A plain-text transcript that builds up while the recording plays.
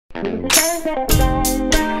Hey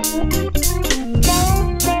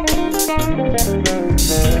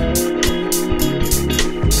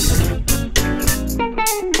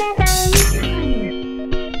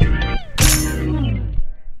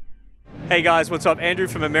guys, what's up? Andrew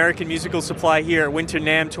from American Musical Supply here at Winter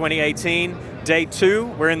NAMM 2018, Day 2.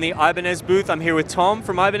 We're in the Ibanez booth. I'm here with Tom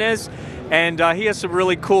from Ibanez, and he has some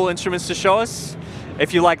really cool instruments to show us,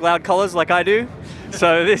 if you like loud colors like I do.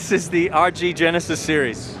 So this is the RG Genesis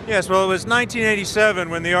series. Yes, well, it was 1987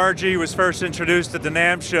 when the RG was first introduced at the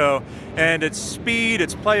NAMM show, and its speed,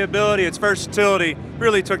 its playability, its versatility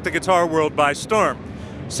really took the guitar world by storm.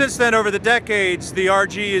 Since then, over the decades, the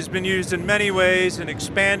RG has been used in many ways and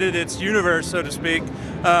expanded its universe, so to speak.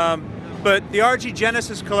 But the RG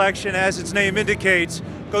Genesis Collection, as its name indicates,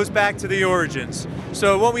 goes back to the origins.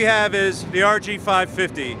 So what we have is the RG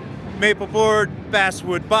 550, maple board,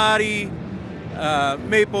 basswood body,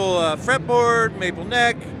 maple fretboard, maple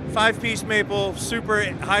neck, 5-piece maple, super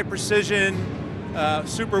high precision,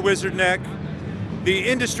 super wizard neck. The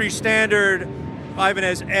industry standard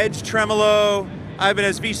Ibanez Edge tremolo,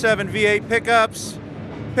 Ibanez V7, V8 pickups,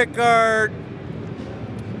 pickguard,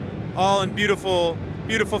 all in beautiful,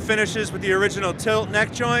 beautiful finishes with the original tilt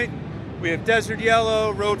neck joint. We have desert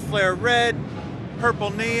yellow, road flare red,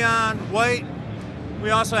 purple neon, white. We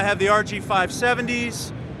also have the RG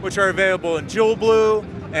 570s, which are available in jewel blue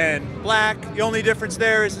and black. The only difference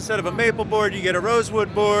there is instead of a maple board, you get a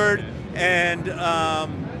rosewood board and no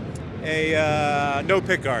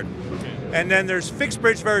pickguard. And then there's fixed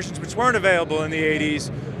bridge versions which weren't available in the 80s.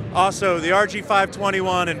 Also the RG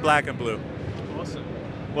 521 in black and blue. Awesome.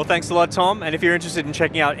 Well, thanks a lot, Tom. And if you're interested in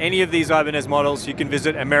checking out any of these Ibanez models, you can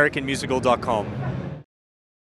visit AmericanMusical.com.